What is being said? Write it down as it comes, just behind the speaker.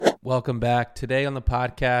Welcome back. Today on the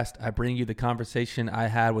podcast, I bring you the conversation I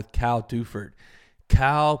had with Cal Dufert.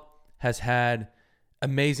 Cal has had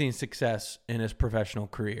amazing success in his professional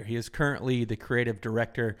career. He is currently the creative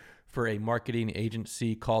director for a marketing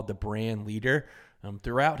agency called The Brand Leader.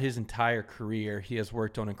 Throughout his entire career, he has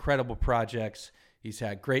worked on incredible projects. He's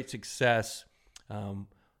had great success.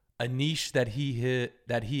 A niche that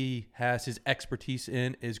he has his expertise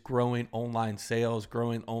in is growing online sales,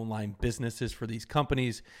 growing online businesses for these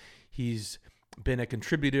companies. He's been a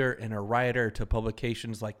contributor and a writer to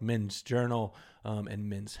publications like Men's Journal and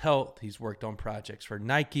Men's Health. He's worked on projects for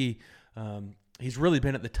Nike. He's really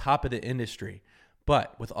been at the top of the industry.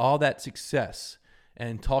 But with all that success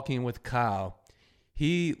and talking with Kyle,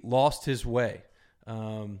 he lost his way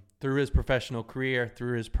through his professional career,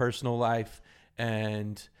 through his personal life,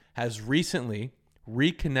 and has recently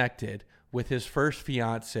reconnected with his first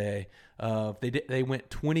fiance. They went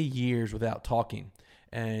 20 years without talking.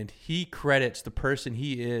 And he credits the person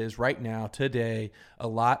he is right now, today, a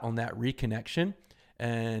lot on that reconnection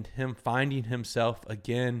and him finding himself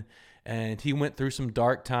again. And he went through some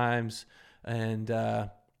dark times. But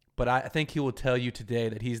I think he will tell you today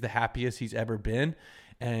that he's the happiest he's ever been.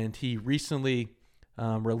 And he recently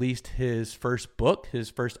released his first book, his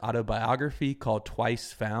first autobiography called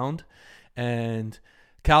Twice Found. And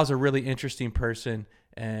Cal's a really interesting person,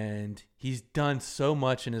 and he's done so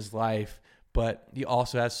much in his life, but he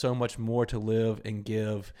also has so much more to live and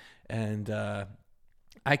give. And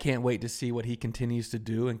I can't wait to see what he continues to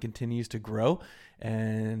do and continues to grow.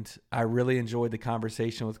 And I really enjoyed the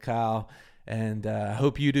conversation with Kyle, and I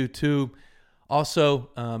hope you do too. Also,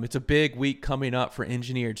 it's a big week coming up for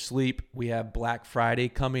Engineered Sleep. We have Black Friday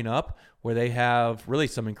coming up, where they have really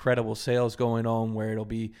some incredible sales going on, where it'll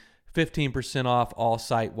be 15% off all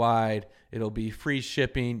site-wide. It'll be free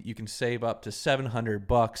shipping. You can save up to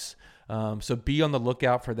 $700. So be on the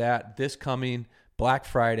lookout for that this coming Black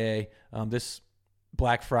Friday. The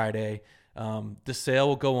sale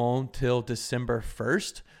will go on till December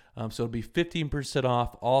 1st. So it'll be 15%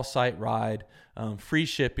 off all site-wide, free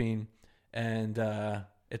shipping. And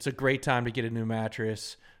it's a great time to get a new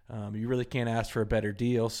mattress. You really can't ask for a better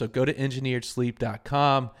deal. So go to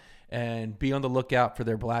engineeredsleep.com and be on the lookout for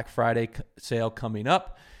their Black Friday sale coming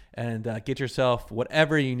up, and get yourself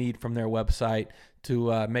whatever you need from their website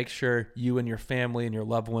to make sure you and your family and your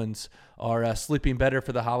loved ones are sleeping better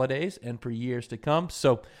for the holidays and for years to come.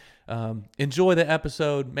 So enjoy the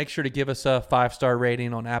episode. Make sure to give us a 5-star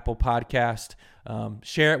rating on Apple Podcast.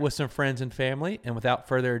 Share it with some friends and family. And without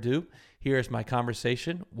further ado, here's my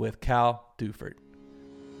conversation with Cal Dufert.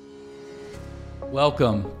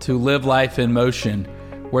 Welcome to Live Life in Motion,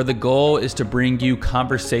 where the goal is to bring you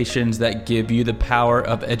conversations that give you the power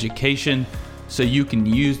of education so you can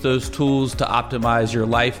use those tools to optimize your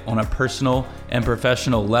life on a personal and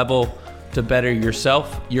professional level to better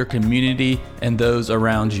yourself, your community, and those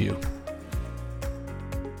around you.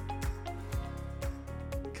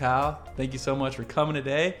 Kyle, thank you so much for coming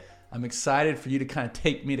today. I'm excited for you to kind of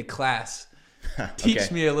take me to class. Teach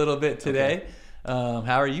me a little bit today. Okay.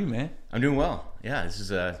 How are you, man? I'm doing well. Yeah, this is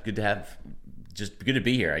good to have. Just good to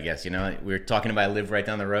be here, I guess. You know, we were talking about I live right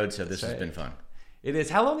down the road, so this has been fun. It is.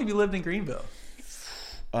 How long have you lived in Greenville?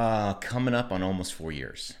 Coming up on almost 4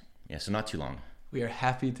 years. Yeah, so not too long. We are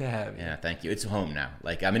happy to have you. Yeah, thank you. It's home now.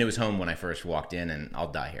 It was home when I first walked in, and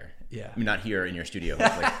I'll die here. Yeah. I mean, not here in your studio,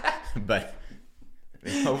 hopefully, but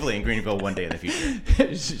hopefully in Greenville one day in the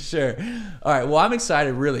future. Sure. All right. Well, I'm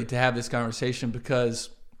excited really to have this conversation because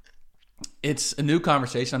it's a new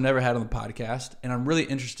conversation I've never had on the podcast, and I'm really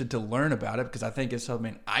interested to learn about it because I think it's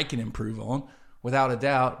something I can improve on without a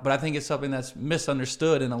doubt, but I think it's something that's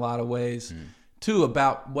misunderstood in a lot of ways too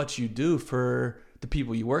about what you do for the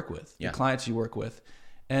people you work with, the clients you work with.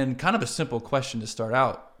 And kind of a simple question to start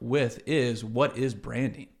out with is, what is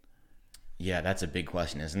branding? Yeah, that's a big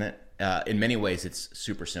question, isn't it? In many ways, it's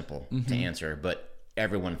super simple to answer, but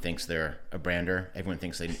everyone thinks they're a brander. Everyone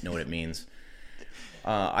thinks they know what it means.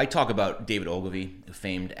 I talk about David Ogilvy, the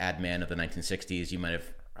famed ad man of the 1960s. You might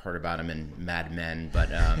have heard about him in Mad Men, but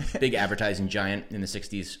big advertising giant in the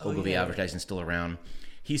 60s. Ogilvy Advertising still around.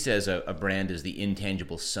 He says a brand is the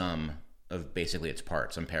intangible sum of basically its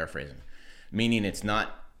parts. I'm paraphrasing. Meaning it's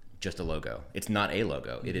not just a logo. It's not a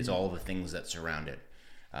logo. It is all the things that surround it.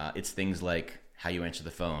 It's things like how you answer the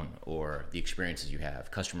phone or the experiences you have,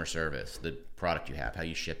 customer service, the product you have, how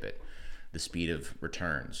you ship it, the speed of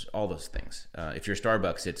returns, all those things. If you're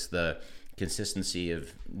Starbucks, it's the consistency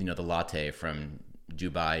of, the latte from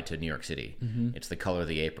Dubai to New York City. It's the color of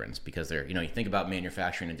the aprons because they're, you think about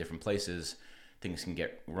manufacturing in different places, things can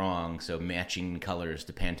get wrong. So matching colors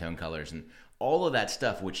to Pantone colors and all of that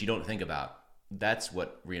stuff, which you don't think about That's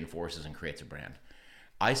what reinforces and creates a brand.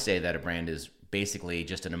 I say that a brand is basically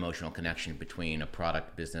just an emotional connection between a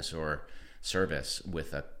product, business, or service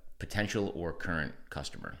with a potential or current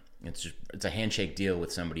customer. It's a handshake deal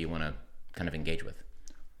with somebody you want to kind of engage with.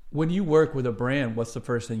 When you work with a brand, what's the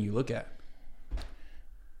first thing you look at?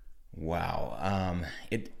 Wow.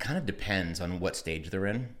 It kind of depends on what stage they're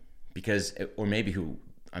in, or maybe who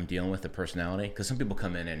I'm dealing with, the personality. Because some people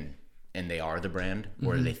come in and they are the brand,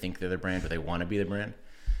 or they think they're the brand, or they want to be the brand.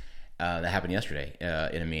 That happened yesterday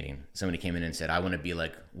in a meeting. Somebody came in and said, "I want to be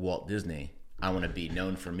like Walt Disney. I want to be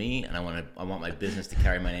known for me, and I want my business to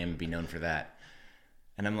carry my name and be known for that."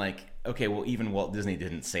 And I'm like, okay, well, even Walt Disney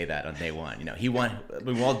didn't say that on day one.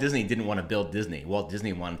 Walt Disney didn't want to build Disney. Walt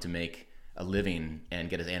Disney wanted to make a living and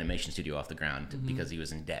get his animation studio off the ground because he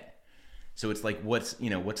was in debt. So it's like, what's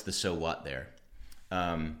the so what there?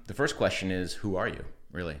 The first question is, who are you,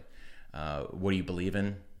 really? What do you believe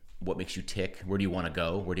in? What makes you tick? Where do you want to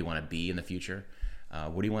go? Where do you want to be in the future?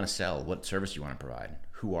 What do you want to sell? What service do you want to provide?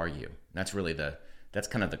 Who are you? That's really that's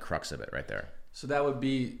kind of the crux of it right there. So that would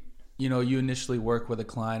be, you initially work with a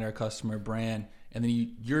client or a customer brand, and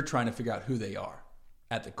then you're trying to figure out who they are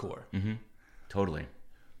at the core. Mm-hmm. Totally.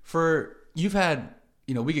 You've had,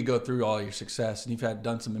 we could go through all your success, and you've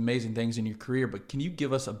done some amazing things in your career, but can you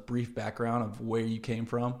give us a brief background of where you came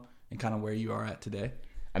from and kind of where you are at today?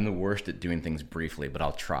 I'm the worst at doing things briefly, but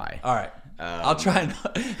I'll try. All right. I'll try and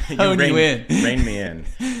hone you in. Rein me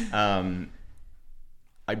in.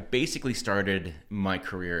 I basically started my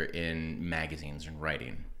career in magazines and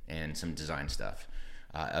writing and some design stuff.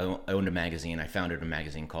 I owned a magazine. I founded a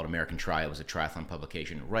magazine called American Tri. It was a triathlon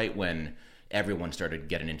publication right when everyone started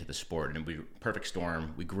getting into the sport. And perfect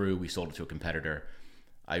storm. We grew. We sold it to a competitor.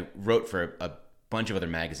 I wrote for a bunch of other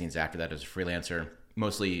magazines after that as a freelancer,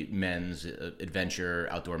 mostly men's adventure,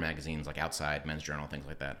 outdoor magazines like Outside, Men's Journal, things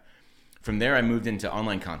like that. From there, I moved into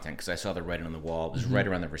online content because I saw the writing on the wall. It was right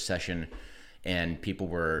around the recession, and people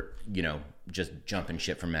were, just jumping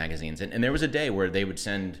ship from magazines. And there was a day where they would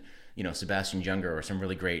send, Sebastian Junger or some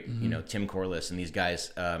really great, Tim Corliss and these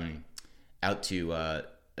guys out to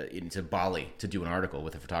into Bali to do an article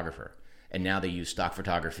with a photographer. And now they use stock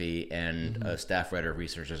photography and a staff writer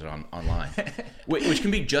researches it online, which can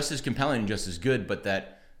be just as compelling and just as good, but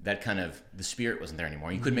that kind of, the spirit wasn't there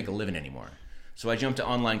anymore. You couldn't make a living anymore. So I jumped to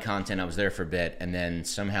online content. I was there for a bit, and then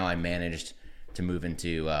somehow I managed to move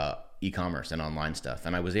into e-commerce and online stuff.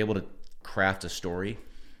 And I was able to craft a story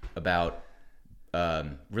about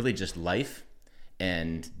really just life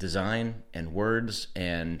and design and words,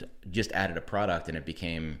 and just added a product, and it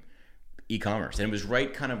became e-commerce. And it was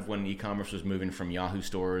right kind of when e-commerce was moving from Yahoo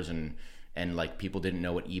stores and like people didn't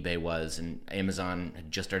know what eBay was, and Amazon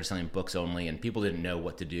had just started selling books only, and people didn't know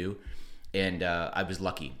what to do. And I was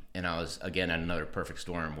lucky, and I was again at another perfect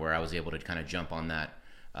storm where I was able to kind of jump on that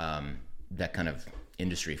kind of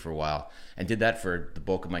industry for a while, and did that for the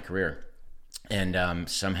bulk of my career. And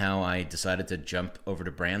somehow I decided to jump over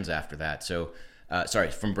to brands after that. So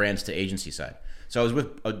from brands to agency side. So I was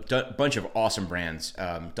with a bunch of awesome brands,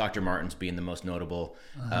 Dr. Martens being the most notable.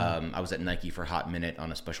 I was at Nike for a hot minute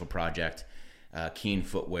on a special project, Keen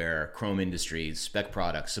Footwear, Chrome Industries, Spec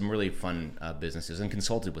Products, some really fun businesses, and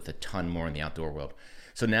consulted with a ton more in the outdoor world.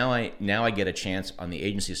 So now I get a chance on the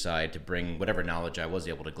agency side to bring whatever knowledge I was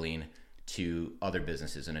able to glean to other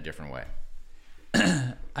businesses in a different way.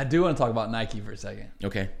 I do want to talk about Nike for a second.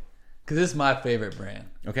 Okay. Because this is my favorite brand.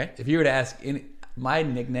 Okay. If you were to ask my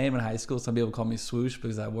nickname in high school, some people call me Swoosh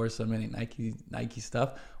because I wore so many Nike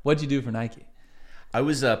stuff. What'd you do for Nike? I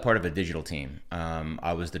was part of a digital team.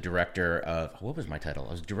 I was the director of, what was my title?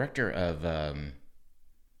 I was director of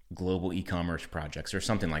global e-commerce projects or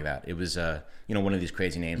something like that. It was, one of these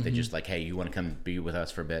crazy names that just like, hey, you want to come be with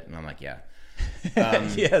us for a bit? And I'm like, yeah.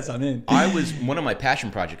 Yes, I'm in. One of my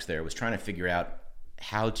passion projects there was trying to figure out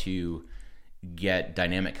how to get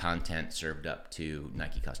dynamic content served up to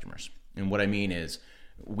Nike customers. And what I mean is,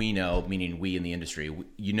 we know, meaning we in the industry,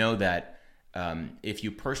 that if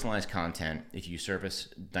you personalize content, if you service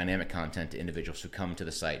dynamic content to individuals who come to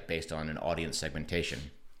the site based on an audience segmentation,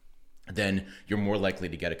 then you're more likely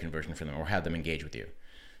to get a conversion from them or have them engage with you.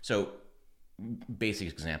 So, basic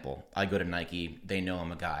example, I go to Nike, they know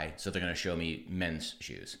I'm a guy, so they're going to show me men's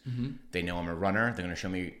shoes. Mm-hmm. They know I'm a runner, they're going to show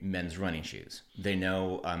me men's running shoes. They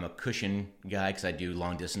know I'm a cushion guy because I do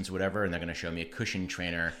long distance or whatever, and they're going to show me a cushion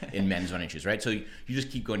trainer in men's running shoes, right? So you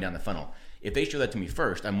just keep going down the funnel. If they show that to me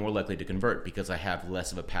first, I'm more likely to convert because I have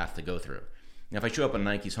less of a path to go through. Now, if I show up on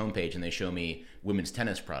Nike's homepage and they show me women's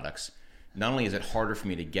tennis products, not only is it harder for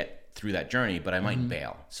me to get through that journey, but I might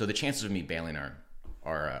bail. So the chances of me bailing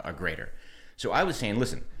are greater. So I was saying,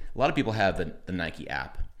 listen, a lot of people have the Nike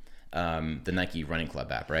app. the Nike Running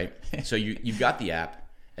Club app, right? So you've got the app,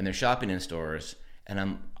 and they're shopping in stores,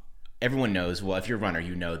 and everyone knows. Well, if you're a runner,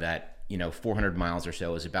 you know that 400 miles or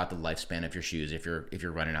so is about the lifespan of your shoes if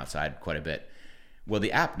you're running outside quite a bit. Well,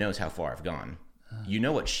 the app knows how far I've gone. You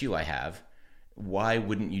know what shoe I have. Why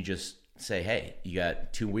wouldn't you just say, hey, you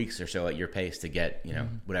got 2 weeks or so at your pace to get,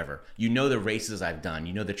 whatever. You know the races I've done.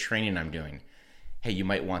 You know the training I'm doing. Hey, you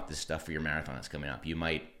might want this stuff for your marathon that's coming up. You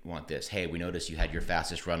might want this. Hey, we noticed you had your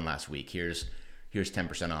fastest run last week. Here's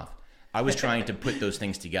 10% off. I was trying to put those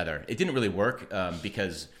things together. It didn't really work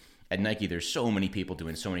because at Nike, there's so many people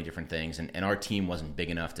doing so many different things, and our team wasn't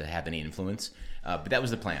big enough to have any influence. But that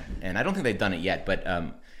was the plan. And I don't think they've done it yet, but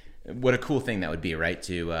what a cool thing that would be, right?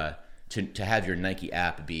 To have your Nike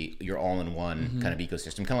app be your all-in-one kind of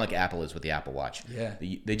ecosystem, kind of like Apple is with the Apple Watch. Yeah.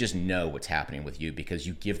 They just know what's happening with you because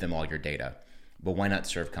you give them all your data. But why not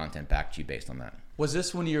serve content back to you based on that? Was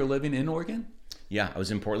this when you were living in Oregon? Yeah, I was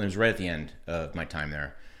in Portland. It was right at the end of my time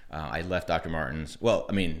there. I left Dr. Martens. Well,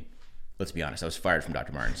 I mean, let's be honest. I was fired from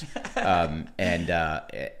Dr. Martens, and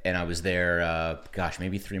I was there.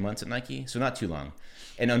 Maybe 3 months at Nike, so not too long.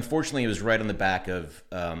 And unfortunately, it was right on the back of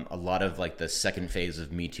a lot of like the second phase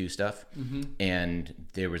of Me Too stuff. And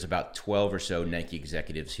there was about 12 or so Nike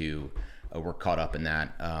executives who were caught up in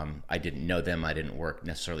that. I didn't know them. I didn't work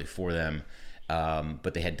necessarily for them.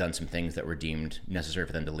 But they had done some things that were deemed necessary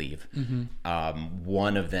for them to leave.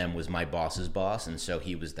 One of them was my boss's boss, and so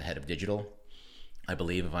he was the head of digital, I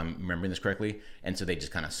believe, if I'm remembering this correctly. And so they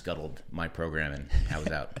just kind of scuttled my program, and I was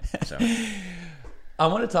out. So I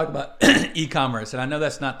want to talk about e-commerce, and I know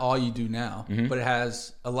that's not all you do now, but it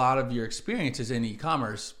has a lot of your experiences in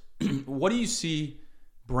e-commerce. What do you see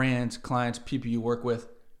brands, clients, people you work with,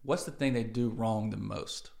 what's the thing they do wrong the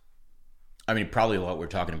most? I mean, probably what we're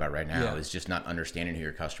talking about right now is just not understanding who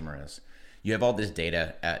your customer is. You have all this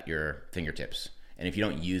data at your fingertips, and if you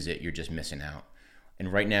don't use it, you're just missing out.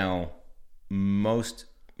 And right now, most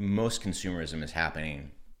consumerism is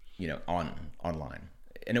happening, online.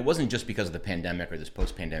 And it wasn't just because of the pandemic or this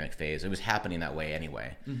post-pandemic phase. It was happening that way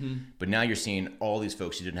anyway. But now you're seeing all these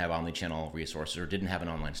folks who didn't have omni-channel resources or didn't have an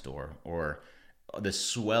online store, or the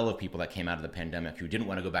swell of people that came out of the pandemic who didn't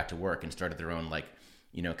want to go back to work and started their own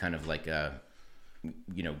kind of like a,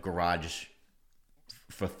 garage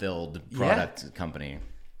fulfilled product company.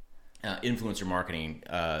 Influencer marketing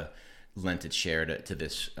lent its share to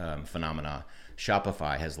this phenomena.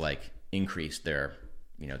 Shopify has increased their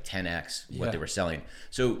 10x what they were selling.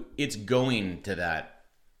 So it's going to that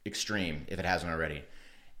extreme if it hasn't already.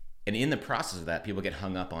 And in the process of that, people get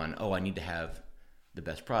hung up on, I need to have the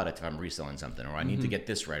best product if I'm reselling something, or I need to get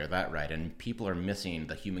this right or that right. And people are missing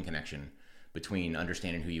the human connection between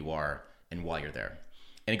understanding who you are and why you're there.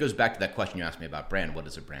 And it goes back to that question you asked me about brand. What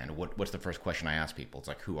is a brand? What's the first question I ask people? It's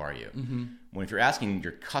like, who are you? When if you're asking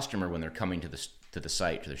your customer when they're coming to the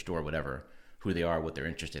site, to their store, whatever, who they are, what they're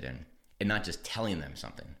interested in, and not just telling them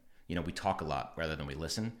something. We talk a lot rather than we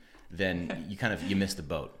listen. Then you miss the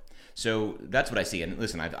boat. So that's what I see. And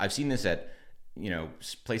listen, I've seen this at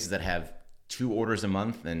places that have 2 orders a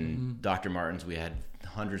month, and Dr. Martens, we had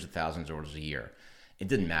hundreds of thousands of orders a year. It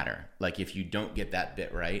didn't matter. If you don't get that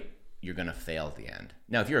bit right, you're going to fail at the end.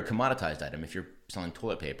 Now, if you're a commoditized item, if you're selling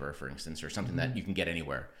toilet paper, for instance, or something that you can get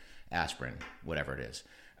anywhere, aspirin, whatever it is,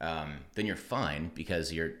 then you're fine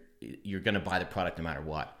because you're going to buy the product no matter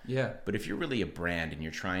what. Yeah. But if you're really a brand and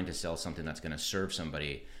you're trying to sell something that's going to serve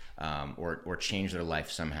somebody or change their life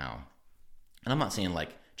somehow, and I'm not saying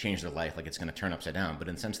change their life it's going to turn upside down, but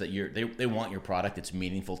in the sense that they want your product, it's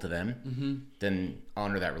meaningful to them, then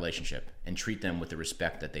honor that relationship and treat them with the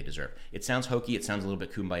respect that they deserve. It sounds hokey, it sounds a little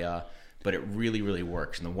bit kumbaya, but it really, really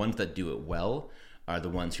works. And the ones that do it well are the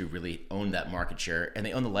ones who really own that market share, and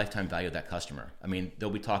they own the lifetime value of that customer. I mean, they'll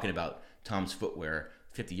be talking about Tom's Footwear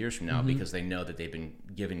 50 years from now because they know that they've been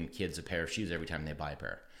giving kids a pair of shoes every time they buy a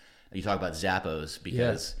pair. You talk about Zappos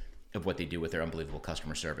because of what they do with their unbelievable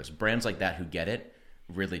customer service. Brands like that who get it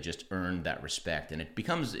really just earn that respect, and it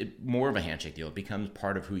becomes more of a handshake deal. It becomes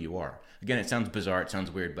part of who you are. Again, it sounds bizarre, it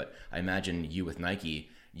sounds weird, but I imagine you with Nike,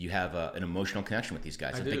 you have an emotional connection with these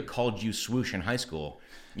guys. If they called you swoosh in high school,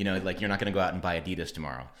 you're not going to go out and buy Adidas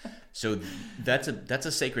tomorrow. So that's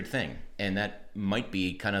a sacred thing, and that might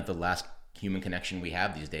be kind of the last human connection we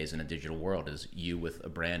have these days in a digital world, is you with a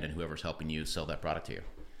brand and whoever's helping you sell that product to you.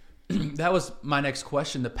 That was my next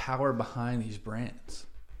question, the power behind these brands.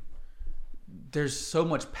 There's so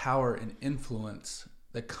much power and influence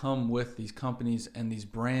that come with these companies and these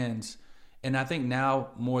brands. And I think now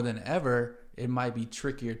more than ever, it might be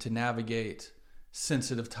trickier to navigate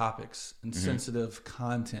sensitive topics and sensitive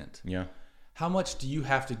content. Yeah. How much do you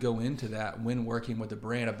have to go into that when working with a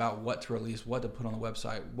brand about what to release, what to put on the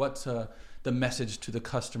website, what's the message to the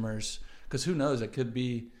customers? Because who knows, it could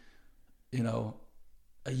be,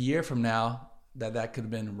 a year from now that could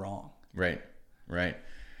have been wrong. Right.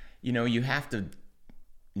 You have to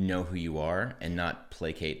know who you are and not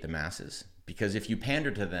placate the masses, because if you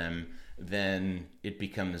pander to them, then it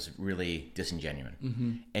becomes really disingenuous.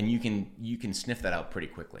 And you can sniff that out pretty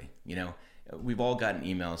quickly. We've all gotten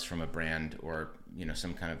emails from a brand or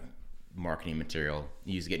some kind of marketing material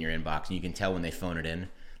you used to get in your inbox, and you can tell when they phone it in.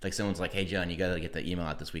 Like someone's like, "Hey John, you got to get the email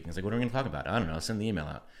out this week." And it's like, "What are we going to talk about?" "I don't know. Send the email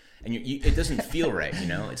out." And it doesn't feel right.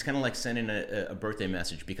 It's kind of like sending a birthday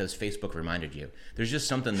message because Facebook reminded you. There's just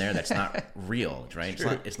something there that's not real, right?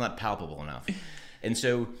 It's not palpable enough. And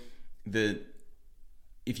so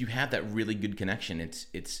if you have that really good connection, it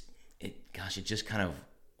just kind of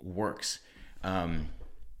works.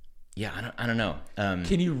 Yeah, I don't know.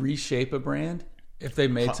 Can you reshape a brand if they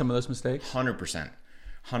made some of those mistakes? 100%.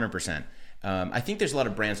 I think there's a lot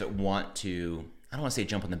of brands that want to, I don't want to say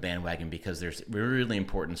jump on the bandwagon, because there's really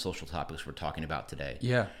important social topics we're talking about today.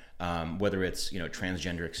 Yeah. Whether it's,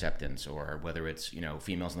 transgender acceptance, or whether it's,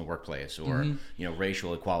 females in the workplace, or,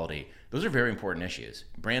 racial equality. Those are very important issues.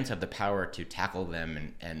 Brands have the power to tackle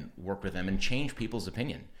them and work with them and change people's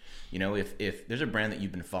opinion. If there's a brand that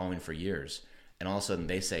you've been following for years, and all of a sudden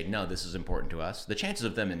they say, "No, this is important to us," the chances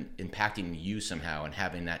of them impacting you somehow and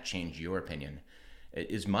having that change your opinion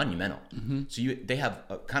is monumental. So they have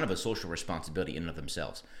kind of a social responsibility in and of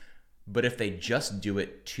themselves. But if they just do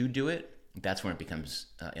it to do it, that's when it becomes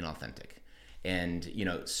inauthentic. And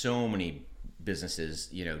so many businesses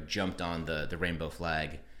jumped on the rainbow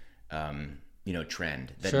flag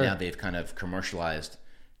trend that now they've kind of commercialized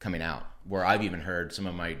coming out, where I've even heard some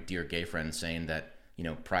of my dear gay friends saying that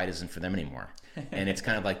pride isn't for them anymore. And it's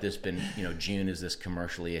kind of like this been, June is this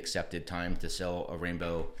commercially accepted time to sell a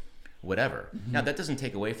rainbow whatever. Now, that doesn't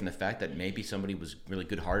take away from the fact that maybe somebody was really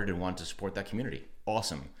good-hearted and wanted to support that community.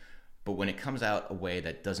 Awesome. But when it comes out a way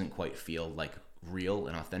that doesn't quite feel like real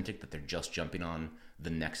and authentic, that they're just jumping on the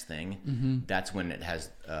next thing, that's when it has,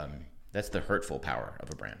 that's the hurtful power of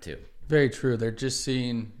a brand too. Very true. They're just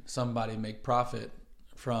seeing somebody make profit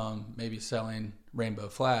from maybe selling rainbow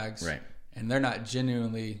flags. Right. And they're not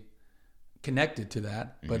genuinely connected to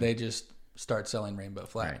that, but they just start selling rainbow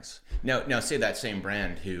flags. Right. Now, say that same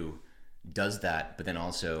brand who does that, but then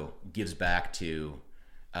also gives back to,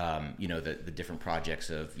 the different projects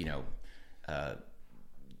of,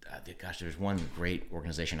 gosh, there's one great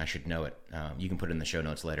organization, I should know it. You can put it in the show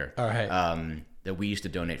notes later. All right. That we used to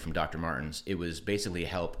donate from Dr. Martin's. It was basically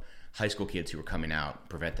help high school kids who were coming out,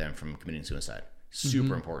 prevent them from committing suicide.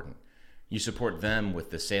 Super important. You support them with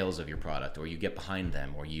the sales of your product, or you get behind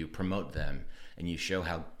them, or you promote them, and you show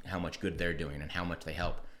how much good they're doing and how much they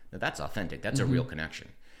help. Now, that's authentic. That's a real connection.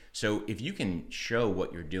 So if you can show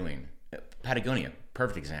what you're doing, Patagonia,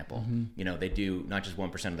 perfect example. They do not just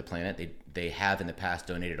 1% of the planet. They have in the past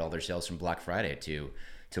donated all their sales from Black Friday to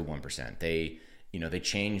 1%. They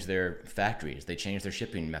change their factories. They change their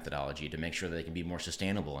shipping methodology to make sure that they can be more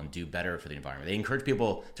sustainable and do better for the environment. They encourage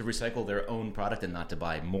people to recycle their own product and not to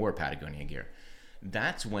buy more Patagonia gear.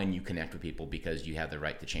 That's when you connect with people, because you have the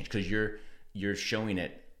right to change, because you're showing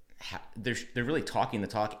it. They're really talking the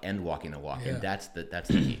talk and walking the walk, and that's the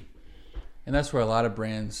key. And that's where a lot of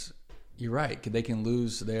brands, you're right, they can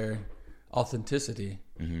lose their authenticity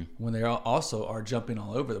when they also are jumping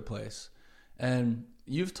all over the place. And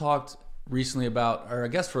you've talked recently about, or I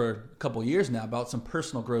guess for a couple of years now, about some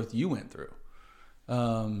personal growth you went through.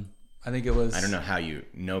 I think it was, I don't know how you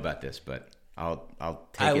know about this, but I'll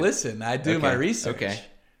take it. Listen, I do my research. Okay.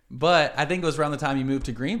 But I think it was around the time you moved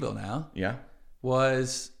to Greenville now. Yeah.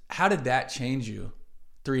 How did that change you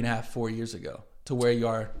 3.5, 4 years ago to where you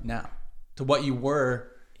are now, to what you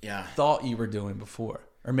thought you were doing before,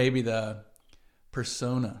 or maybe the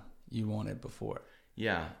persona you wanted before?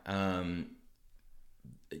 Yeah.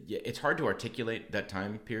 It's hard to articulate that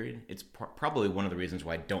time period. It's probably one of the reasons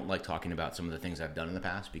why I don't like talking about some of the things I've done in the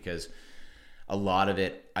past, because a lot of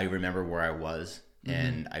it, I remember where I was,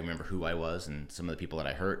 and I remember who I was, and some of the people that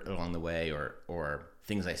I hurt along the way, or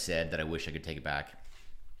things I said that I wish I could take it back.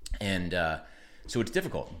 And so it's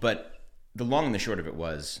difficult. But the long and the short of it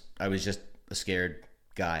was, I was just a scared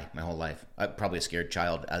guy my whole life. Probably a scared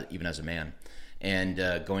child, even as a man.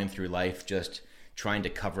 And going through life just trying to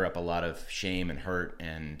cover up a lot of shame and hurt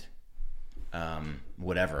and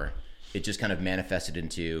whatever. It just kind of manifested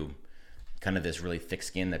into kind of this really thick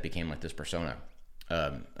skin that became like this persona.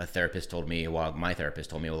 My therapist told me a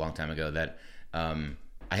long time ago that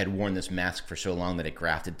I had worn this mask for so long that it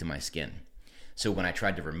grafted to my skin. So when I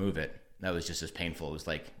tried to remove it, that was just as painful. It was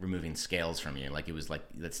like removing scales from you. Like it was like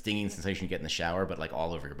that stinging sensation you get in the shower, but like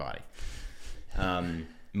all over your body.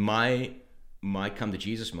 My come to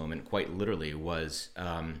Jesus moment, quite literally, was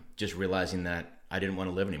just realizing that I didn't want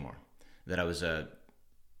to live anymore. That I was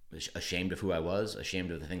ashamed of who I was,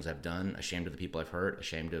 ashamed of the things I've done, ashamed of the people I've hurt,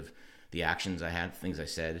 ashamed of the actions I had, things I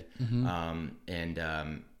said.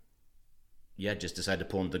 Just decided to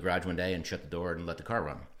pull into the garage one day and shut the door and let the car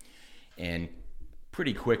run. And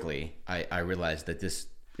pretty quickly, I realized that this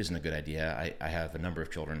isn't a good idea. I have a number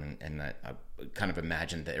of children, and I kind of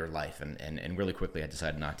imagined their life, and really quickly I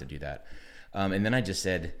decided not to do that. And then I just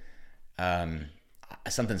said,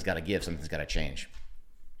 something's got to give, something's got to change.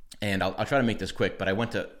 And I'll try to make this quick, but I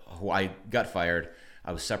went to Hawaii, got fired.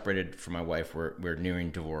 I was separated from my wife. We're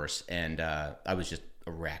nearing divorce, and I was just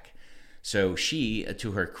a wreck. So she,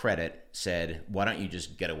 to her credit, said, "Why don't you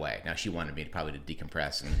just get away?" Now she wanted me to probably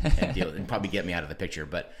decompress and deal and probably get me out of the picture,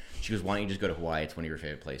 but she goes, "Why don't you just go to Hawaii? It's one of your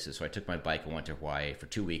favorite places." So I took my bike and went to Hawaii for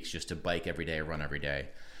 2 weeks just to bike every day, run every day.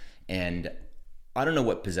 And I don't know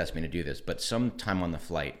what possessed me to do this, but sometime on the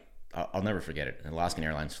flight, I'll never forget it. An Alaskan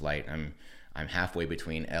Airlines flight. I'm halfway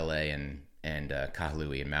between LA and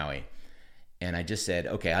Kahului in Maui, and I just said,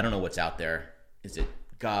 "Okay, I don't know what's out there. Is it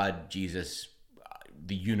God, Jesus,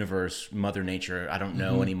 the universe, Mother Nature? I don't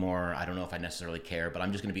know anymore. I don't know if I necessarily care, but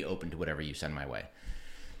I'm just going to be open to whatever you send my way."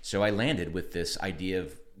 So I landed with this idea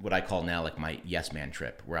of what I call now like my yes man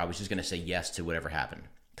trip, where I was just going to say yes to whatever happened.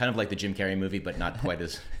 Kind of like the Jim Carrey movie, but not quite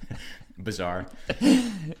as bizarre. Like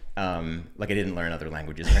I didn't learn other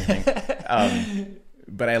languages or anything.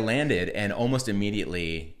 But I landed, and almost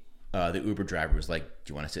immediately the Uber driver was like,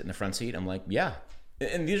 "Do you want to sit in the front seat?" I'm like, "Yeah."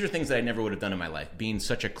 And these are things that I never would have done in my life. Being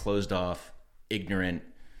such a closed off, ignorant,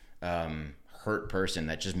 hurt person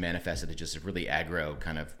that just manifested as just a really aggro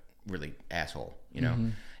kind of really asshole, you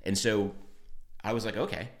know? And so I was like,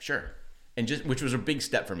 okay, sure. And which was a big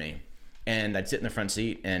step for me. And I'd sit in the front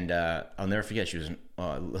seat, and I'll never forget, she was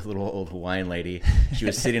a little old Hawaiian lady. She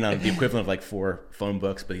was sitting on the equivalent of like 4 phone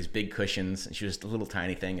books, but these big cushions, and she was a little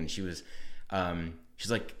tiny thing. And she was,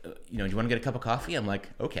 she's like, "Do you want to get a cup of coffee?" I'm like,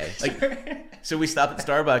 okay. Like, so we stopped at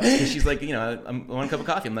Starbucks, and she's like, "I want a cup of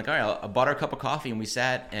coffee." I'm like, all right, I bought her a cup of coffee, and we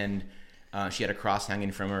sat, and she had a cross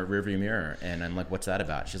hanging from her rearview mirror. And I'm like, "What's that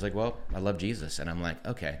about?" She's like, "Well, I love Jesus." And I'm like,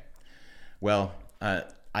 okay, well,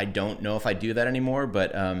 I don't know if I do that anymore,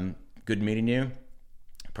 but good meeting you.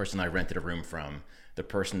 The person I rented a room from, the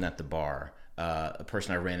person at the bar, a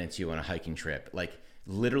person I ran into on a hiking trip, like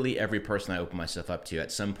literally every person I opened myself up to,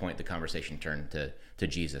 at some point the conversation turned to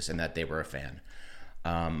Jesus and that they were a fan.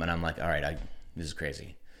 And I'm like, all right, this is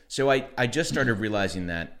crazy. So I just started realizing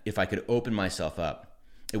that if I could open myself up,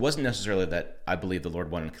 it wasn't necessarily that I believed the Lord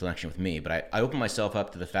wanted a connection with me, but I opened myself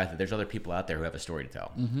up to the fact that there's other people out there who have a story to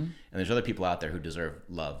tell. And there's other people out there who deserve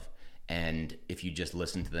love. And if you just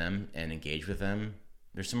listen to them and engage with them,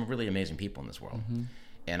 there's some really amazing people in this world.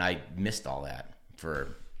 And I missed all that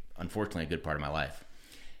for, unfortunately, a good part of my life.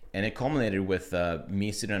 And it culminated with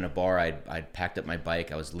me sitting in a bar. I'd packed up my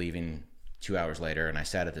bike. I was leaving 2 hours later, and I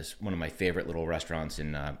sat at one of my favorite little restaurants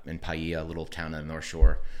in Paia, a little town on the North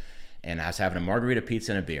Shore. And I was having a margarita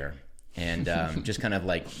pizza and a beer, and just kind of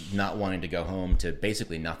like not wanting to go home to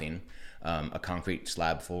basically nothing. A concrete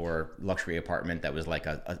slab floor luxury apartment that was like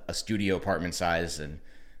a studio apartment size and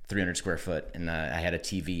 300 square foot. And I had a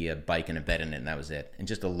TV, a bike, and a bed in it, and that was it. And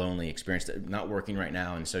just a lonely experience, not working right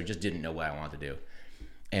now. And so just didn't know what I wanted to do.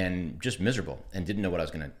 And just miserable, and didn't know what I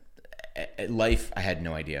was going to... Life, I had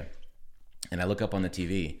no idea. And I look up on the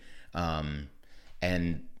TV,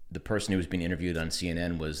 and the person who was being interviewed on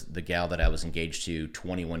CNN was the gal that I was engaged to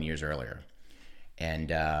 21 years earlier.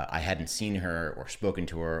 And I hadn't seen her or spoken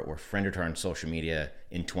to her or friended her on social media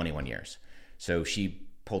in 21 years. So she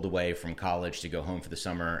pulled away from college to go home for the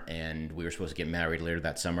summer, and we were supposed to get married later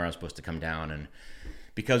that summer. I was supposed to come down, and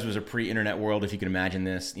because it was a pre-internet world, if you can imagine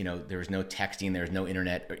this, there was no texting, there was no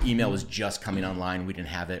internet. Email was just coming online. We didn't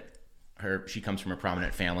have it. She comes from a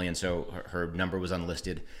prominent family, and so her number was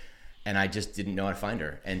unlisted, and I just didn't know how to find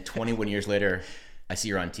her. And 21 years later, I see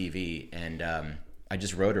her on TV, and I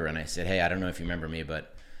just wrote her and I said, "Hey, I don't know if you remember me,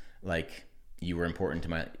 but like you were important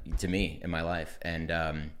to me in my life."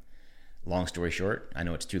 And long story short, I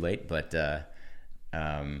know it's too late, but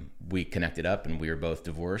we connected up, and we were both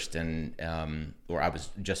divorced, and or I was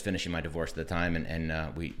just finishing my divorce at the time,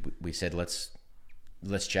 and we said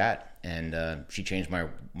let's chat, and she changed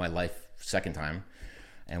my life second time,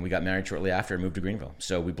 and we got married shortly after and moved to Greenville.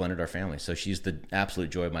 So we blended our family. So she's the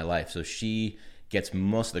absolute joy of my life. So she gets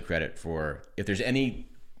most of the credit for, if there's any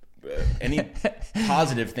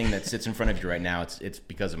positive thing that sits in front of you right now, it's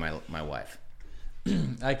because of my wife.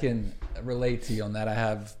 I can relate to you on that. I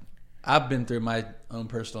have I've been through my own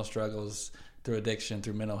personal struggles, through addiction,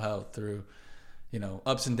 through mental health, through,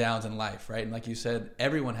 ups and downs in life, right? And like you said,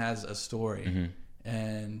 everyone has a story,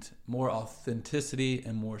 and more authenticity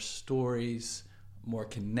and more stories, more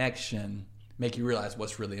connection make you realize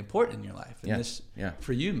what's really important in your life. And this,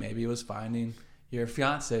 for you, maybe it was finding your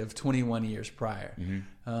fiance of 21 years prior.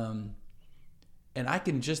 And I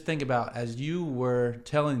can just think about, as you were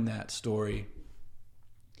telling that story,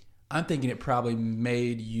 I'm thinking it probably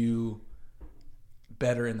made you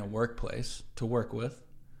better in the workplace to work with,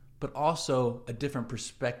 but also a different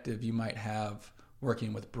perspective you might have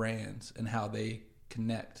working with brands and how they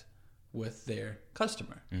connect with their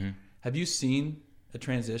customer. Have you seen a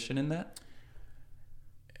transition in that?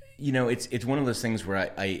 It's one of those things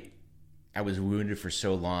where I was wounded for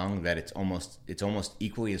so long that it's almost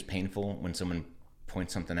equally as painful when someone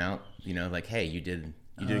points something out, like, hey, you did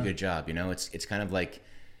a good job. It's kind of like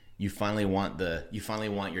you finally want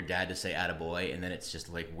your dad to say attaboy, and then it's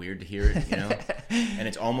just like weird to hear it, and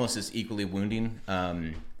it's almost as equally wounding.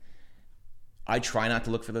 I try not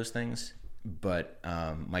to look for those things, but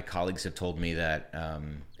my colleagues have told me that,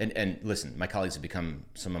 and listen, my colleagues have become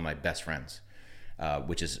some of my best friends,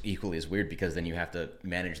 which is equally as weird because then you have to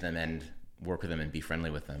manage them and work with them and be friendly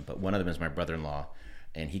with them. But one of them is my brother-in-law,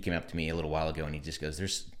 and he came up to me a little while ago and he just goes,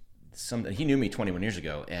 "There's something." He knew me 21 years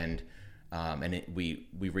ago, and we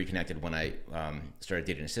reconnected when I started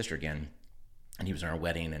dating his sister again, and he was in our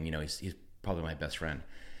wedding, and he's probably my best friend,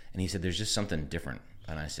 and he said, "There's just something different,"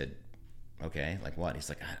 and I said, "Okay, like what?" He's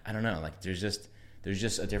like, I don't know, like there's just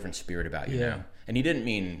a different spirit about you now. And he didn't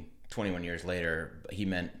mean 21 years later, but he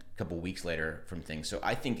meant a couple weeks later from things. So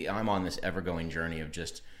I think I'm on this ever-going journey of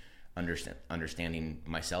just understanding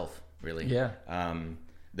myself, really.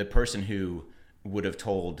 The person who would have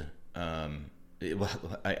told, I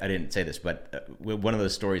didn't say this, but one of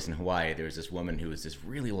those stories in Hawaii, there was this woman who was this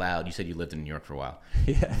really loud, you said you lived in New York for a while,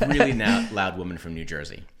 really loud woman from New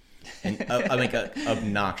Jersey. And obnoxiously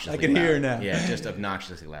loud. I can hear her now. Yeah, just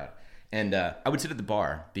obnoxiously loud. And I would sit at the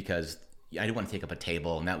bar because I didn't want to take up a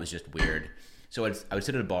table, and that was just weird. So I would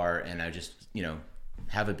sit at a bar, and I would just,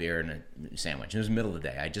 have a beer and a sandwich. It was the middle of the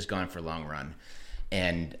day. I'd just gone for a long run.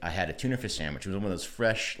 And I had a tuna fish sandwich. It was one of those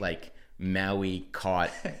fresh, like, Maui caught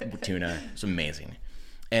tuna. It was amazing.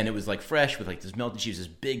 And it was, like, fresh with, like, this melted cheese, this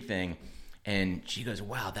big thing. And she goes,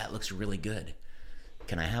 "Wow, that looks really good.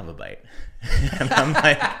 Can I have a bite?" And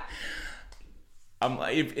I'm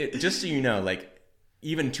like, just so you know, like,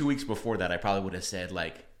 even 2 weeks before that, I probably would have said,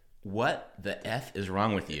 like, "What the F is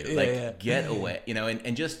wrong with you? Get away,"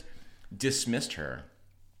 and just dismissed her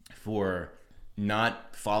for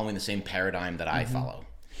not following the same paradigm that I follow.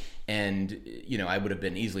 And, I would have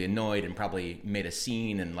been easily annoyed and probably made a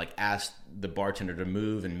scene and, like, asked the bartender to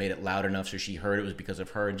move and made it loud enough so she heard it was because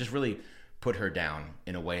of her, and just really put her down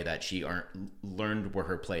in a way that she learned where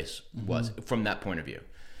her place was from that point of view.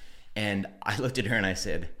 And I looked at her and I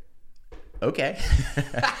said, "Okay."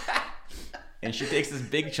 And she takes this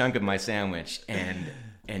big chunk of my sandwich,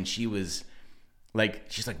 and she was like,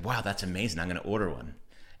 she's like, "Wow, that's amazing. I'm going to order one."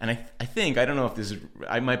 And I think, I don't know if this is,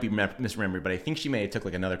 I might be misremembering, but I think she may have took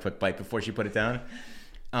like another quick bite before she put it down.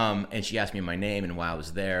 And she asked me my name and why I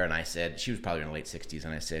was there. And I said, she was probably in her late 60s.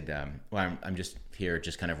 And I said, "Well, I'm just here,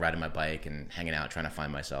 just kind of riding my bike and hanging out, trying to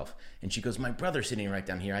find myself." And she goes, "My brother's sitting right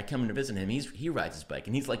down here. I come to visit him. He rides his bike,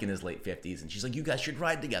 and he's like in his late 50s. And she's like, "You guys should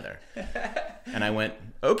ride together." And I went,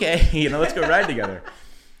 "Okay, let's go ride together."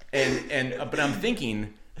 But I'm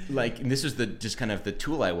thinking, like, and this is just kind of the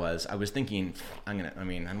tool I was thinking, I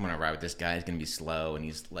don't want to ride with this guy. He's going to be slow, and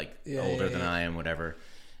he's like older than I am, whatever.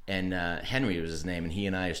 And Henry was his name, and he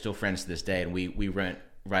and I are still friends to this day. And we went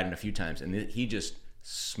riding a few times, and he just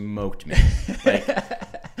smoked me. Like,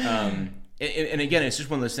 and again, it's just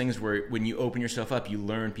one of those things where when you open yourself up, you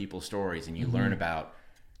learn people's stories, and you learn about,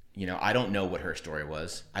 I don't know what her story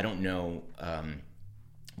was. I don't know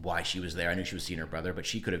why she was there. I knew she was seeing her brother, but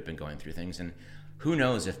she could have been going through things. And who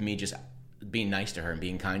knows if me just being nice to her and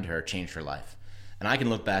being kind to her changed her life. And I can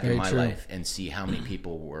look back in my life and see how many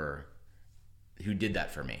people who did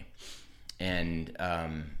that for me. And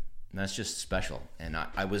that's just special. And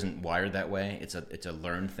I wasn't wired that way. It's a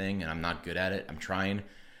learned thing, and I'm not good at it. I'm trying.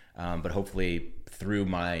 But hopefully through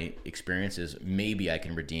my experiences, maybe I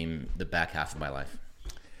can redeem the back half of my life.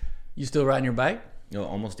 You still riding your bike? No,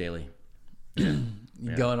 almost daily.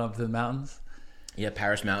 You going up to the mountains? Yeah,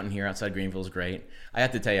 Paris Mountain here outside Greenville is great. I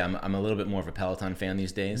have to tell you, I'm a little bit more of a Peloton fan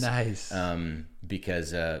these days. Nice.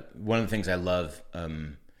 Because one of the things I love,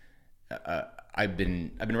 I've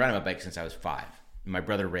been riding my bike since I was 5. My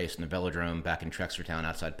brother raced in the velodrome back in Trexlertown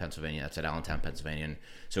outside Pennsylvania, outside Allentown, Pennsylvania. And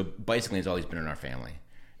so bicycling has always been in our family.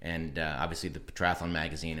 and obviously the Triathlon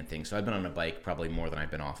magazine and things. So I've been on a bike probably more than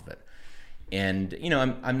I've been off of it. And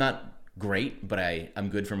I'm not great, but I'm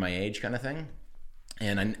good for my age, kind of thing.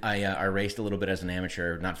 And I raced a little bit as an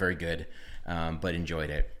amateur, not very good, but enjoyed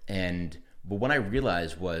it. But what I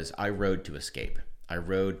realized was I rode to escape. I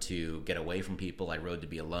rode to get away from people. I rode to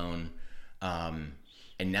be alone.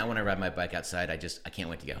 And now when I ride my bike outside, I can't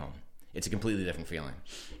wait to get home. It's a completely different feeling.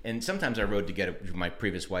 And sometimes I rode to get my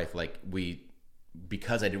previous wife,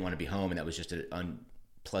 because I didn't want to be home and that was just an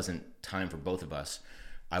unpleasant time for both of us,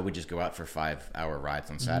 I would just go out for 5-hour rides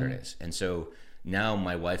on Saturdays. And so now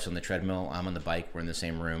my wife's on the treadmill, I'm on the bike, we're in the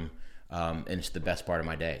same room. And it's the best part of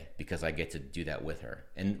my day because I get to do that with her.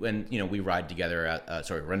 And when, we run together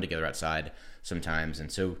outside sometimes.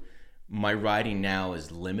 And so my riding now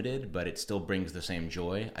is limited, but it still brings the same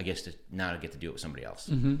joy. I guess now I get to do it with somebody else.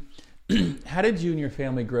 Mm-hmm. How did you and your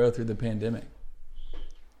family grow through the pandemic?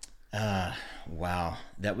 Wow.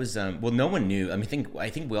 That was, no one knew. I think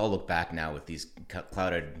we all look back now with these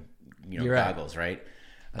clouded, goggles, right?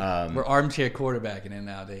 We're armchair quarterbacking it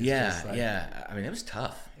nowadays. Yeah. Yeah. I mean, it was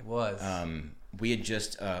tough. It was. We had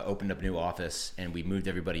just opened up a new office and we moved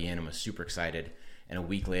everybody in and was super excited. And a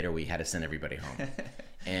week later, we had to send everybody home.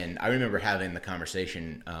 And I remember having the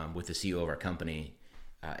conversation with the CEO of our company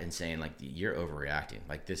and saying, like, you're overreacting.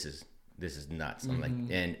 Like, this is nuts. I'm like,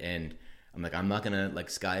 and I'm like, I'm not gonna, like,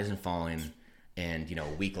 sky isn't falling. And a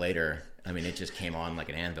week later, I mean, it just came on like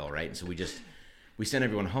an anvil, right? And so we sent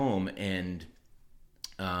everyone home. And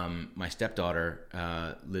my stepdaughter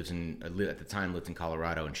at the time lived in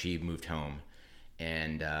Colorado, and she moved home.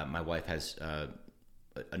 And my wife has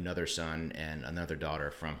another son and another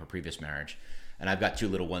daughter from her previous marriage, and I've got 2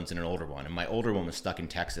 little ones and an older one. And my older one was stuck in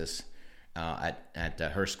Texas at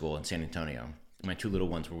her school in San Antonio. My 2 little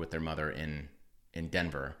ones were with their mother in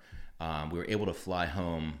Denver. We were able to fly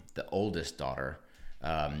home the oldest daughter,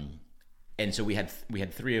 and so we had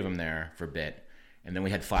 3 of them there for a bit, and then we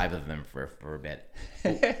had 5 of them for a bit.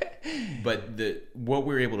 But what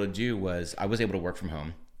we were able to do was I was able to work from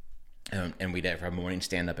home. And we'd have our morning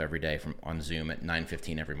stand up every day on Zoom at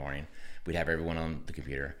 9:15 every morning. We'd have everyone on the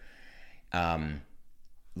computer.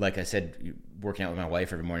 Like I said, working out with my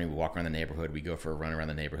wife every morning. We'd walk around the neighborhood. We'd go for a run around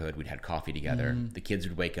the neighborhood. We'd had coffee together. The kids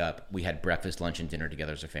would wake up. We had breakfast, lunch, and dinner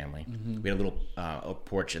together as a family. We had a little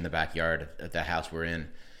porch in the backyard at the house we're in.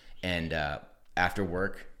 And after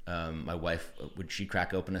work, my wife she'd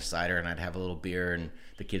crack open a cider, and I'd have a little beer, and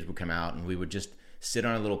the kids would come out, and we would just sit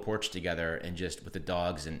on a little porch together and just with the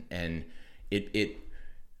dogs, and it I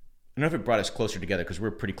don't know if it brought us closer together because we're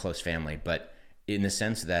a pretty close family, but in the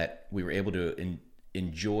sense that we were able to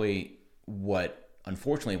enjoy what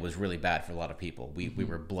unfortunately was really bad for a lot of people. We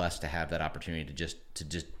were blessed to have that opportunity to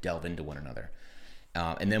just delve into one another.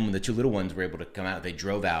 And then when the 2 little ones were able to come out, they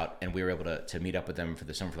drove out, and we were able to meet up with them for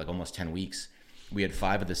the summer for like almost 10 weeks. We had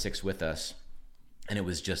 5 of the 6 with us, and it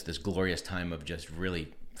was just this glorious time of just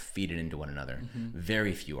really feeding into one another.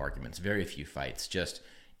 Very few arguments, very few fights, just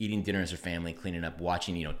eating dinner as a family, cleaning up,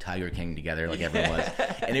 watching, Tiger King together like everyone was.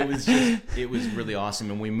 And it was really awesome.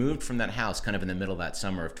 And we moved from that house kind of in the middle of that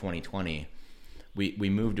summer of 2020. We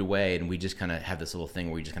moved away, and we just kind of have this little thing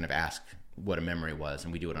where we just kind of ask what a memory was,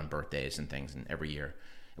 and we do it on birthdays and things and every year.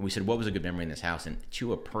 And we said, what was a good memory in this house? And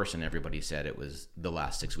to a person, everybody said it was the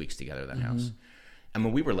last 6 weeks together in that house. I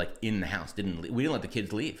mean, we were like in the house, we didn't let the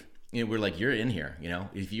kids leave. We're like, you're in here,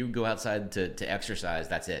 if you go outside to exercise,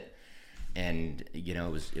 that's it. And,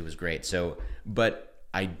 it was great. So, but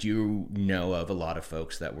I do know of a lot of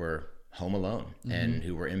folks that were home alone and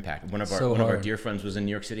who were impacted. One of our dear friends was in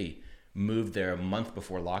New York City, moved there a month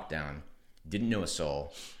before lockdown, didn't know a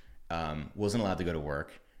soul, wasn't allowed to go to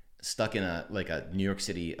work, stuck in a New York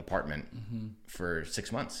City apartment for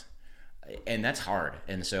 6 months. And that's hard.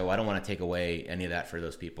 And so I don't want to take away any of that for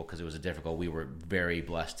those people because it was difficult. We were very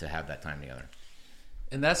blessed to have that time together.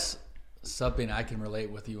 And that's something I can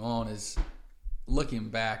relate with you on is looking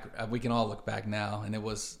back. We can all look back now, and it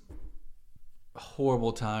was a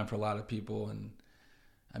horrible time for a lot of people. And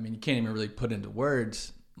I mean, you can't even really put into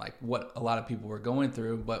words like what a lot of people were going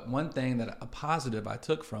through. But one thing that a positive I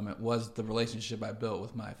took from it was the relationship I built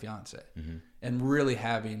with my fiance and really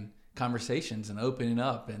having conversations and opening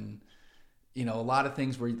up. And a lot of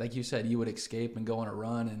things where, like you said, you would escape and go on a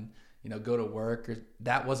run and, go to work, or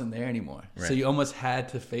that wasn't there anymore. Right. So you almost had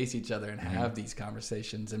to face each other and have these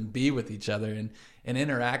conversations and be with each other and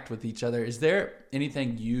interact with each other. Is there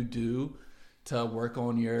anything you do to work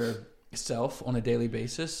on yourself on a daily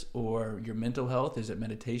basis or your mental health? Is it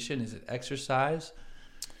meditation? Is it exercise?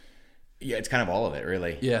 Yeah, it's kind of all of it,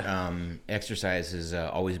 really. Yeah. Exercise has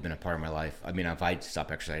always been a part of my life. I mean, if I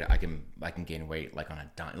stop exercising, I can gain weight like on a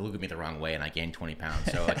dime. Look at me the wrong way, and I gain 20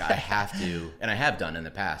 pounds. So like I have to, and I have done in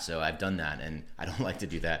the past. So I've done that, and I don't like to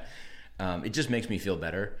do that. It just makes me feel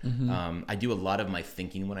better. I do a lot of my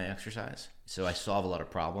thinking when I exercise, so I solve a lot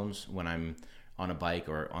of problems when I'm on a bike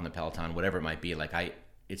or on the Peloton, whatever it might be. Like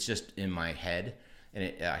it's just in my head,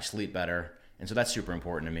 and I sleep better, and so that's super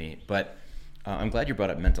important to me. But I'm glad you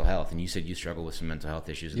brought up mental health, and you said you struggled with some mental health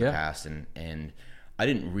issues in the past, and I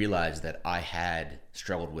didn't realize that I had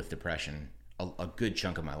struggled with depression a good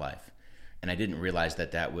chunk of my life, and I didn't realize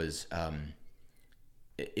that was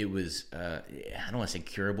it was I don't want to say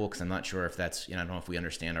curable, because I'm not sure if that's, I don't know if we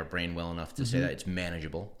understand our brain well enough to say that. It's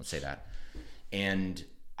manageable, let's say that. And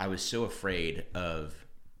I was so afraid of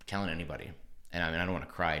telling anybody, and I mean, I don't want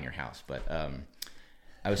to cry in your house, but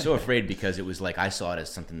I was so afraid because it was like I saw it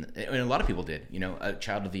as something that, I mean, a lot of people did, a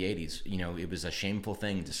child of the 80s, it was a shameful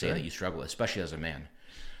thing to say that you struggle, especially as a man.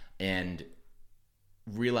 And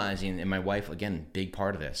realizing, and my wife, again, big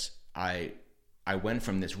part of this, I went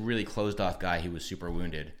from this really closed off guy who was super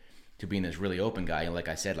wounded to being this really open guy. And like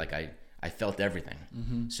I said, like I felt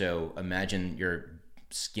everything. So imagine your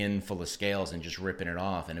skin full of scales and just ripping it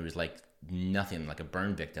off. And it was like nothing, like a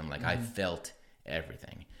burn victim. Like I felt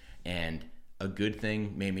everything. And a good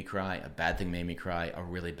thing made me cry. A bad thing made me cry. A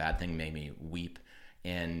really bad thing made me weep.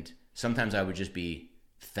 And sometimes I would just be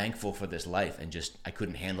thankful for this life, and I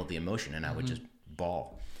couldn't handle the emotion, and I would just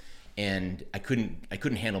bawl. And I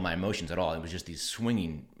couldn't handle my emotions at all. It was just these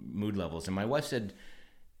swinging mood levels. And my wife said,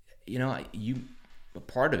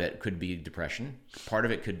 part of it could be depression. Part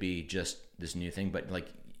of it could be just this new thing, but like,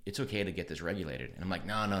 it's okay to get this regulated. And I'm like,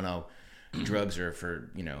 no. Drugs are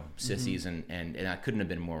for, sissies. And I couldn't have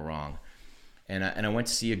been more wrong. And I went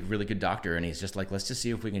to see a really good doctor, and he's just like, let's just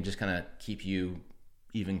see if we can just kind of keep you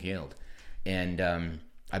even keeled. And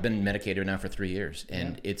I've been medicated now for 3 years,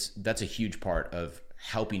 and that's a huge part of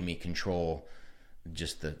helping me control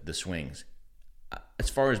just the swings. As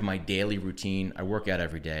far as my daily routine, I work out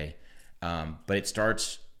every day, but it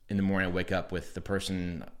starts in the morning. I wake up with the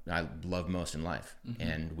person I love most in life,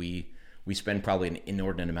 and we spend probably an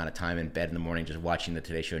inordinate amount of time in bed in the morning just watching the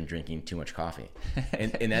Today Show and drinking too much coffee,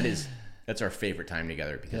 and that's our favorite time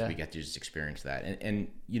together, because we get to just experience that, and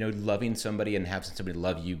loving somebody and having somebody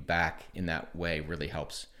love you back in that way really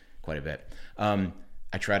helps quite a bit.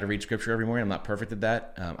 I try to read scripture every morning. I'm not perfect at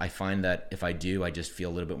that. I find that if I do, I just feel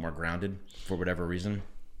a little bit more grounded for whatever reason.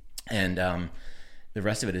 And the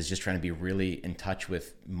rest of it is just trying to be really in touch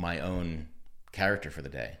with my own character for the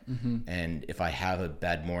day. And if I have a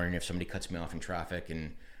bad morning, if somebody cuts me off in traffic,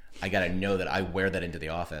 and I got to know that I wear that into the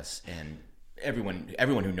office, and everyone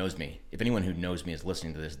who knows me, if anyone who knows me is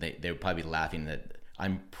listening to this, they would probably be laughing that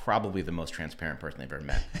I'm probably the most transparent person they've ever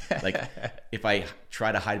met. Like, if I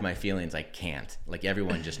try to hide my feelings, I can't. Like,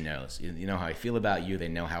 everyone just knows. You know how I feel about you. They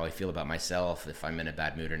know how I feel about myself, if I'm in a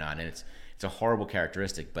bad mood or not. And it's a horrible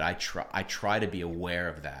characteristic, but I try to be aware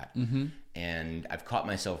of that. And I've caught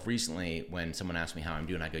myself recently when someone asks me how I'm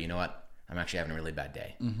doing, I go, you know what? I'm actually having a really bad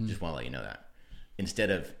day. Just want to let you know that. Instead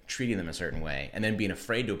of treating them a certain way and then being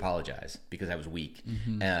afraid to apologize because I was weak,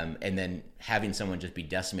 and then having someone just be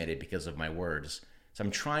decimated because of my words. So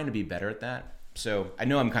I'm trying to be better at that. So I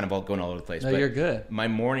know I'm kind of going all over the place. No, but you're good. My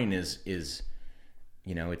morning is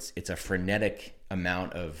it's a frenetic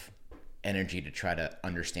amount of energy to try to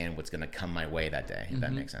understand what's going to come my way that day, if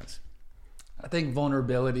that makes sense. I think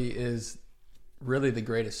vulnerability is really the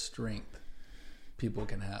greatest strength people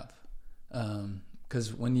can have.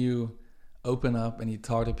 Because when you open up and you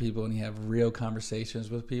talk to people and you have real conversations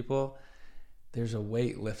with people, there's a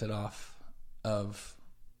weight lifted off of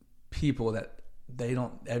people that they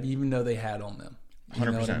don't even know they had on them. You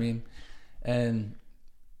 100%. know what I mean? And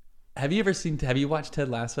have you watched Ted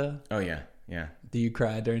Lasso? Oh yeah. Do you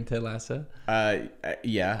cry during Ted Lasso?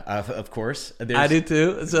 Yeah, of course. I do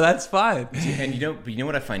too. So that's fine. And you know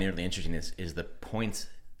what I find really interesting is the points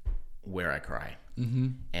where I cry.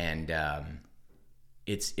 And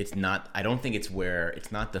it's not. I don't think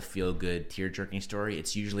it's not the feel good tear jerking story.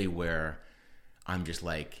 It's usually where I'm just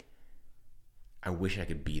like, I wish I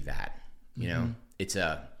could be that. You know, it's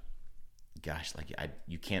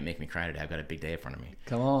you can't make me cry today. I've got a big day in front of me.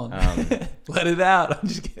 Come on, let it out. I'm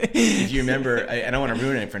just kidding. If you remember, I don't want to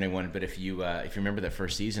ruin it for anyone, but if you remember that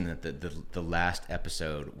first season, that the last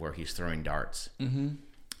episode where he's throwing darts,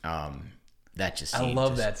 that just I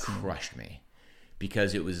love that scene. Crushed me,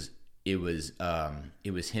 because it was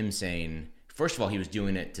him saying, first of all, he was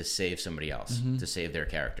doing it to save somebody else, to save their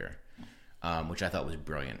character, which I thought was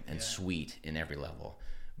brilliant and sweet in every level,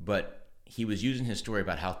 but he was using his story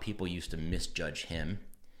about how people used to misjudge him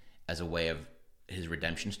as a way of his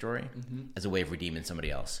redemption story, as a way of redeeming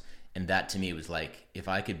somebody else. And that to me was like, if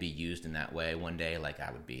I could be used in that way one day, like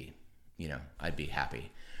I would be, I'd be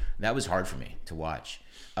happy. That was hard for me to watch.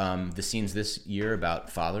 The scenes this year about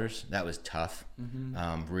fathers, that was tough,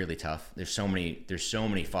 really tough. There's so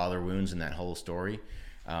many father wounds in that whole story.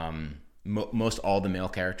 Most all the male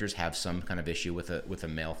characters have some kind of issue with a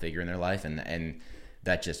male figure in their life, and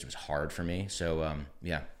that just was hard for me. So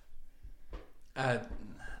yeah.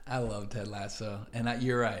 I love Ted Lasso, and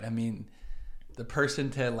you're right. I mean, the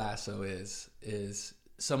person Ted Lasso is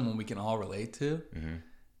someone we can all relate to,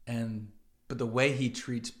 but the way he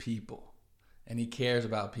treats people, and he cares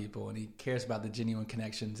about people, and he cares about the genuine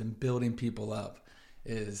connections and building people up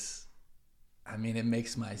is, I mean, it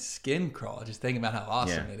makes my skin crawl just thinking about how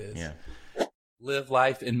awesome it is. Yeah. Live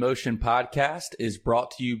Life in Motion podcast is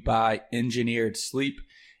brought to you by Engineered Sleep.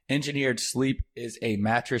 Engineered Sleep is a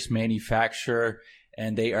mattress manufacturer,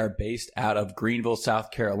 and they are based out of Greenville,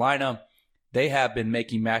 South Carolina. They have been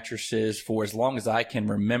making mattresses for as long as I can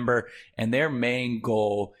remember, and their main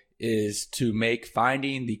goal is to make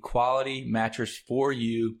finding the quality mattress for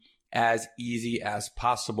you as easy as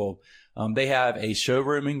possible. They have a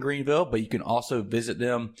showroom in Greenville, but you can also visit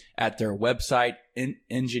them at their website,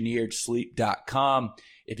 engineeredsleep.com.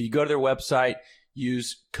 If you go to their website,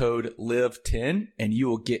 use code LIVE10 and you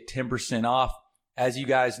will get 10% off. As you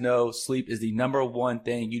guys know, sleep is the number one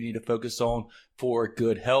thing you need to focus on for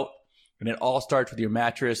good health. And it all starts with your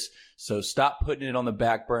mattress. So stop putting it on the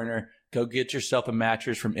back burner. Go get yourself a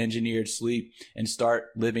mattress from Engineered Sleep and start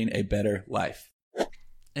living a better life.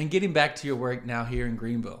 And getting back to your work now here in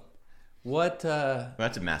Greenville, what? Well,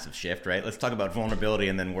 that's a massive shift, right? Let's talk about vulnerability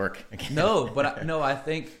and then work again. I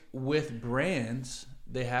think with brands,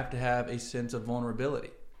 they have to have a sense of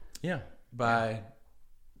vulnerability. Yeah. By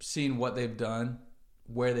seeing what they've done,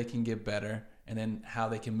 where they can get better, and then how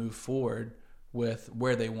they can move forward with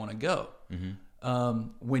where they want to go.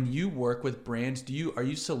 When you work with brands, are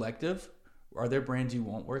you selective? Are there brands you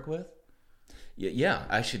won't work with? Yeah,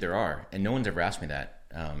 actually there are, and no one's ever asked me that.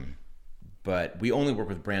 But we only work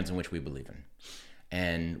with brands in which we believe in.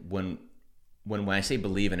 And when I say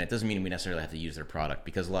believe in, it doesn't mean we necessarily have to use their product,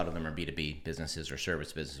 because a lot of them are B2B businesses or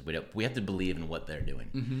service businesses. We have to believe in what they're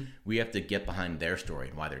doing. We have to get behind their story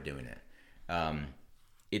and why they're doing it.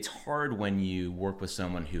 It's hard when you work with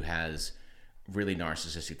someone who has really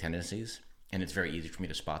narcissistic tendencies, and it's very easy for me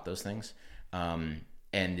to spot those things. And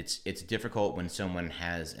it's difficult when someone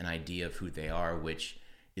has an idea of who they are, which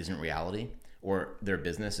isn't reality, or their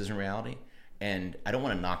business isn't reality. And I don't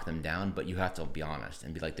want to knock them down, but you have to be honest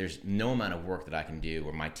and be like, there's no amount of work that I can do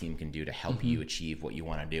or my team can do to help you achieve what you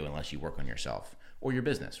want to do unless you work on yourself or your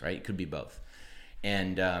business, right? It could be both.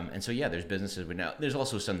 And so, yeah, there's businesses there's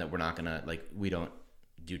also some that we're not going to, like, we don't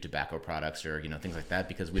do tobacco products or, things like that,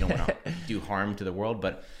 because we don't want to do harm to the world.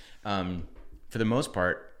 But for the most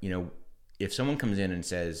part, if someone comes in and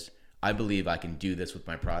says, I believe I can do this with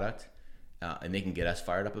my product, and they can get us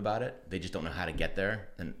fired up about it, they just don't know how to get there,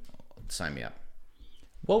 then sign me up.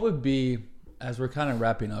 What would be, as we're kind of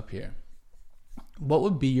wrapping up here, what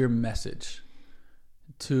would be your message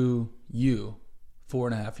to you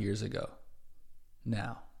 4.5 years ago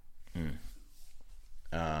now? You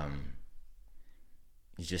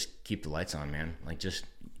just keep the lights on, man. Like, just,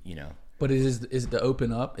 But is it to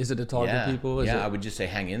open up? Is it to talk to people? I would just say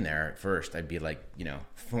hang in there at first. I'd be like,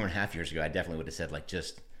 4.5 years ago, I definitely would have said, like,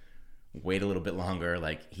 just wait a little bit longer.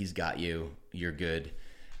 Like, he's got you. You're good.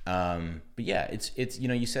 But yeah, it's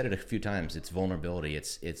you said it a few times. It's vulnerability.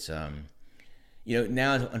 It's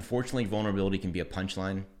now, unfortunately, vulnerability can be a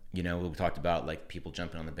punchline. We talked about, like, people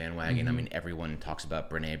jumping on the bandwagon. I mean, everyone talks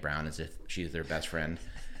about Brene Brown as if she's their best friend.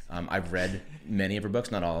 I've read many of her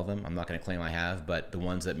books, not all of them. I'm not going to claim I have, but the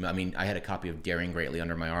ones that, I had a copy of Daring Greatly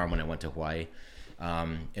under my arm when I went to Hawaii.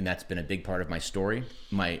 And that's been a big part of my story.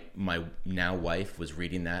 My now wife was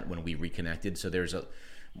reading that when we reconnected. So there's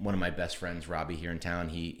one of my best friends, Robbie, here in town.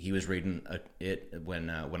 He was reading it when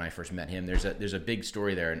I first met him. There's a big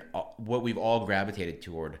story there, and what we've all gravitated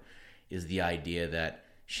toward is the idea that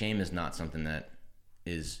shame is not something that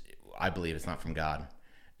is, I believe, it's not from God.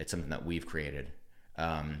 It's something that we've created,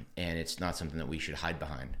 and it's not something that we should hide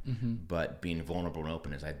behind. But being vulnerable and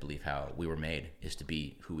open is, I believe, how we were made, is to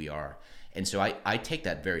be who we are. And so I take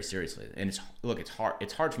that very seriously. And it's hard.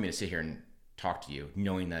 It's hard for me to sit here and talk to you,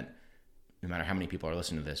 knowing that no matter how many people are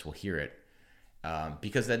listening to this will hear it,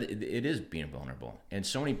 because that it is being vulnerable. And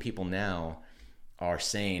so many people now are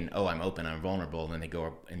saying, "Oh, I'm open, I'm vulnerable," and then they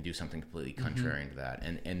go and do something completely contrary to that,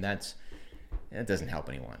 and that doesn't help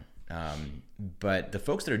anyone. But the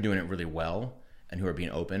folks that are doing it really well and who are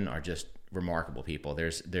being open are just remarkable people.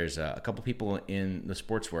 There's a couple people in the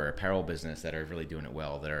sportswear apparel business that are really doing it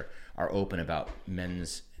well, that are open about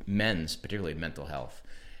men's particularly mental health,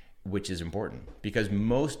 which is important because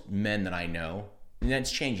most men that I know, and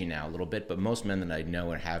it's changing now a little bit, but most men that I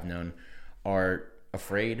know and have known are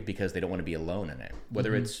afraid because they don't want to be alone in it,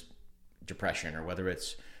 whether it's depression or whether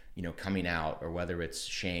it's, you know, coming out or whether it's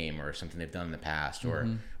shame or something they've done in the past or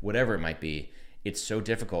whatever it might be. It's so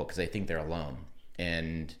difficult because they think they're alone.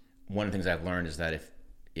 And one of the things I've learned is that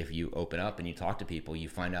if you open up and you talk to people, you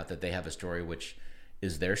find out that they have a story which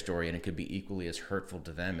is their story, and it could be equally as hurtful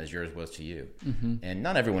to them as yours was to you. And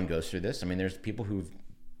not everyone goes through this. I mean, there's people who've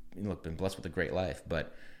been blessed with a great life,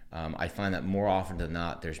 but I find that more often than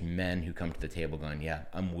not, there's men who come to the table going, yeah,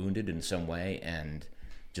 I'm wounded in some way and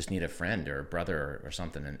just need a friend or a brother or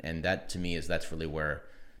something. And that to me that's really where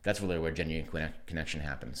genuine connection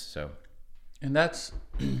happens. So, and that's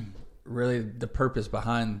really the purpose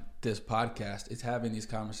behind this podcast, is having these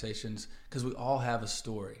conversations, because we all have a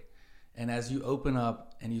story. And as you open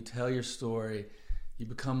up and you tell your story, you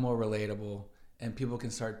become more relatable, and people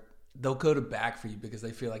they'll go to back for you because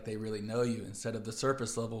they feel like they really know you, instead of the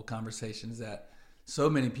surface level conversations that so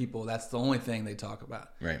many people, that's the only thing they talk about.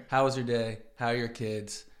 Right. How was your day? How are your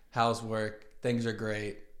kids? How's work? Things are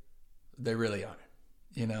great. They really aren't,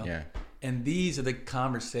 you know? Yeah. And these are the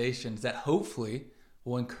conversations that hopefully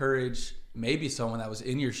will encourage maybe someone that was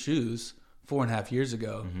in your shoes 4.5 years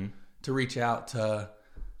ago to reach out to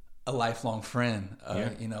a lifelong friend,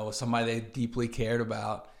 you know, somebody they deeply cared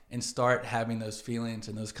about, and start having those feelings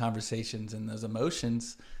and those conversations and those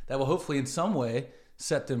emotions that will hopefully in some way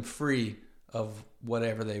set them free of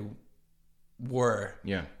whatever they were.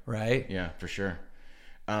 Yeah. Right? Yeah, for sure.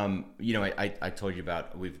 You know, I told you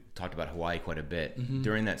we've talked about Hawaii quite a bit.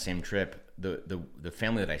 During that same trip, the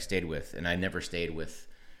family that I stayed with, and I never stayed with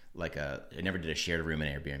I never did a shared room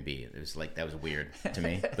in Airbnb. It was like, that was weird to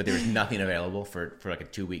me, but there was nothing available for like a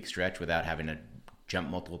 2-week stretch without having to jump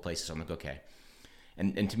multiple places. So I'm like, okay.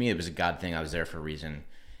 And to me, it was a God thing. I was there for a reason.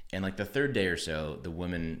 And like the third day or so, the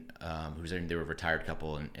woman who was there, they were a retired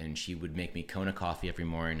couple, and she would make me Kona coffee every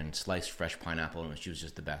morning and sliced fresh pineapple, and she was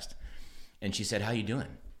just the best. And she said, "How you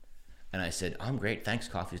doing?" And I said, "I'm great. Thanks.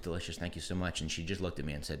 Coffee's delicious. Thank you so much." And she just looked at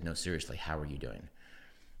me and said, "No, seriously, how are you doing?"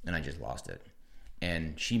 And I just lost it.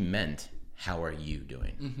 And she meant, "How are you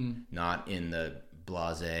doing?" Not in the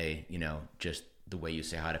blasé, you know, just the way you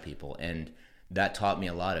say hi to people. And that taught me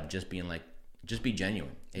a lot of just being like, just be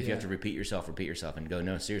genuine. If you have to repeat yourself and go,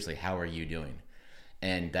 "No, seriously, how are you doing?"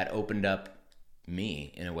 And that opened up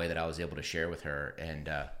me in a way that I was able to share with her. And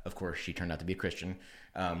of course, she turned out to be a Christian,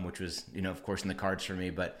 which was, you know, of course, in the cards for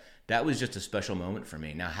me. But that was just a special moment for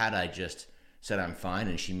me. Now, had I just said I'm fine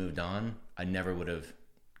and she moved on, I never would have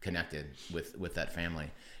connected with that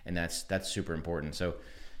family. And that's super important. So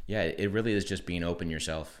yeah, it really is just being open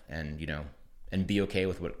yourself and, you know, and be okay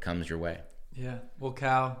with what comes your way. Yeah. Well,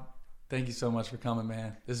 Cal, thank you so much for coming,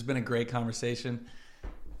 man. This has been a great conversation.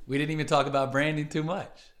 We didn't even talk about branding too much.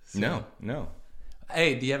 So. No.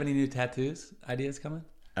 Hey, do you have any new tattoos ideas coming?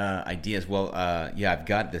 Ideas? Well, yeah, I've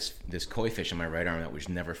got this koi fish on my right arm that was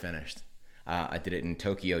never finished. I did it in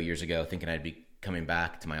Tokyo years ago, thinking I'd be coming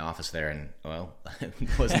back to my office there, and well,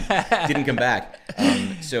 didn't come back.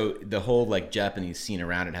 So the whole like Japanese scene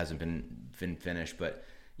around it hasn't been finished, but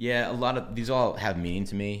yeah, a lot of these all have meaning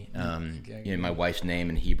to me. You know, my wife's name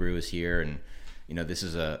in Hebrew is here, and you know, this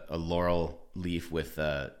is a laurel leaf with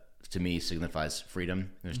to me signifies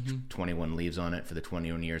freedom. There's 21 leaves on it for the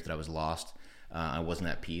 21 years that I was lost. I wasn't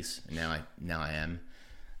at peace, and now I am.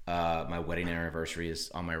 My wedding anniversary is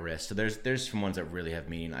on my wrist. So there's some ones that really have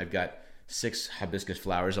meaning. I've got 6 hibiscus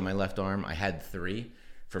flowers on my left arm. I had 3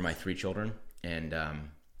 for my 3 children, and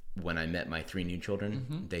when I met my 3 new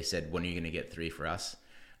children, they said, "When are you going to get 3 for us?"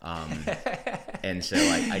 And so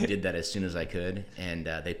I did that as soon as I could, and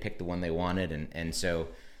they picked the one they wanted, and so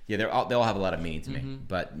yeah, they all have a lot of meaning to me.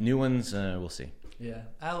 But new ones, we'll see. Yeah,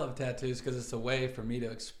 I love tattoos because it's a way for me to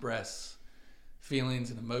express feelings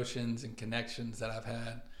and emotions and connections that I've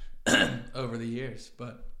had over the years.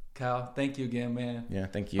 But Cal, thank you again, man. Yeah,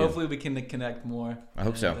 thank you. Hopefully we can connect more. I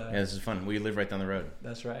hope so. Yeah, this is fun. We live right down the road.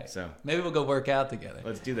 That's right. So maybe we'll go work out together.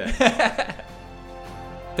 Let's do that.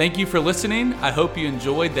 Thank you for listening. I hope you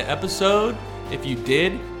enjoyed the episode. If you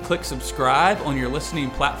did, click subscribe on your listening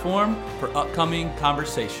platform for upcoming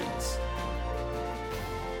conversations.